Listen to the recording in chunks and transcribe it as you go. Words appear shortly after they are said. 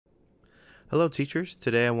Hello teachers,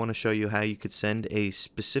 today I want to show you how you could send a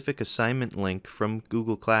specific assignment link from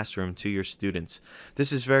Google Classroom to your students.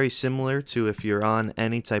 This is very similar to if you're on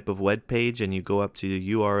any type of web page and you go up to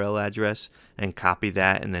the URL address and copy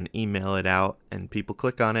that and then email it out and people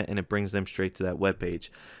click on it and it brings them straight to that web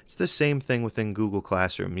page. It's the same thing within Google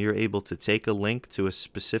Classroom. You're able to take a link to a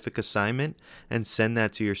specific assignment and send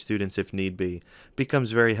that to your students if need be. It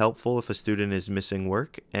becomes very helpful if a student is missing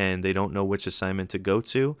work and they don't know which assignment to go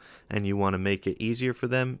to and you want to make it easier for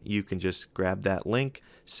them. You can just grab that link,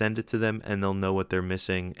 send it to them, and they'll know what they're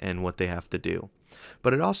missing and what they have to do.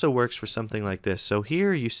 But it also works for something like this. So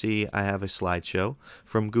here you see I have a slideshow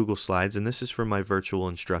from Google Slides, and this is for my virtual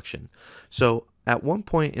instruction. So at one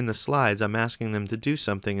point in the slides, I'm asking them to do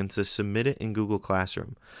something and to submit it in Google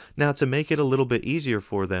Classroom. Now, to make it a little bit easier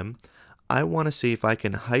for them, I want to see if I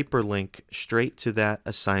can hyperlink straight to that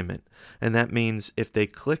assignment. And that means if they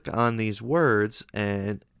click on these words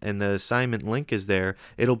and the assignment link is there,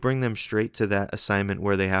 it'll bring them straight to that assignment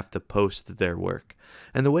where they have to post their work.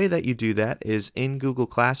 And the way that you do that is in Google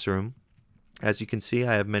Classroom. As you can see,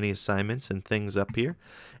 I have many assignments and things up here.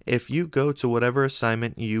 If you go to whatever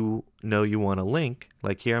assignment you know you want to link,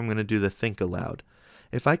 like here I'm going to do the Think Aloud.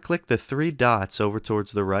 If I click the three dots over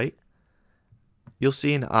towards the right, you'll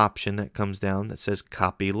see an option that comes down that says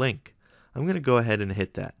Copy Link. I'm going to go ahead and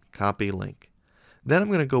hit that, Copy Link. Then I'm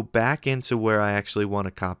going to go back into where I actually want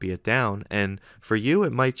to copy it down, and for you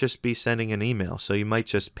it might just be sending an email, so you might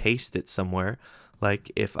just paste it somewhere.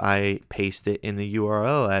 Like if I paste it in the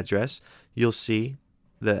URL address, you'll see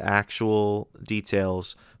the actual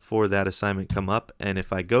details for that assignment come up, and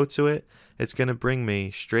if I go to it, it's going to bring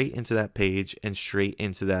me straight into that page and straight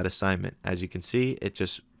into that assignment. As you can see, it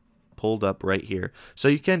just pulled up right here. So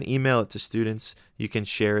you can email it to students, you can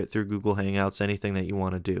share it through Google Hangouts, anything that you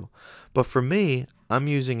want to do. But for me, I'm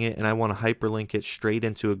using it and I want to hyperlink it straight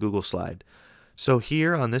into a Google slide. So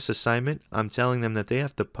here on this assignment, I'm telling them that they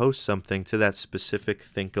have to post something to that specific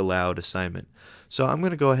Think Aloud assignment. So I'm going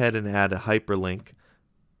to go ahead and add a hyperlink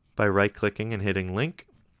by right-clicking and hitting link.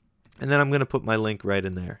 And then I'm going to put my link right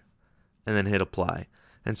in there and then hit apply.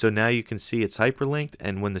 And so now you can see it's hyperlinked,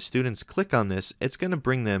 and when the students click on this, it's going to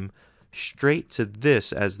bring them straight to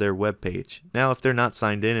this as their web page. Now, if they're not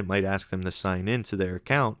signed in, it might ask them to sign in to their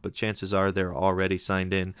account, but chances are they're already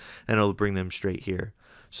signed in, and it'll bring them straight here.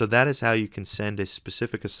 So that is how you can send a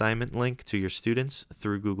specific assignment link to your students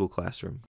through Google Classroom.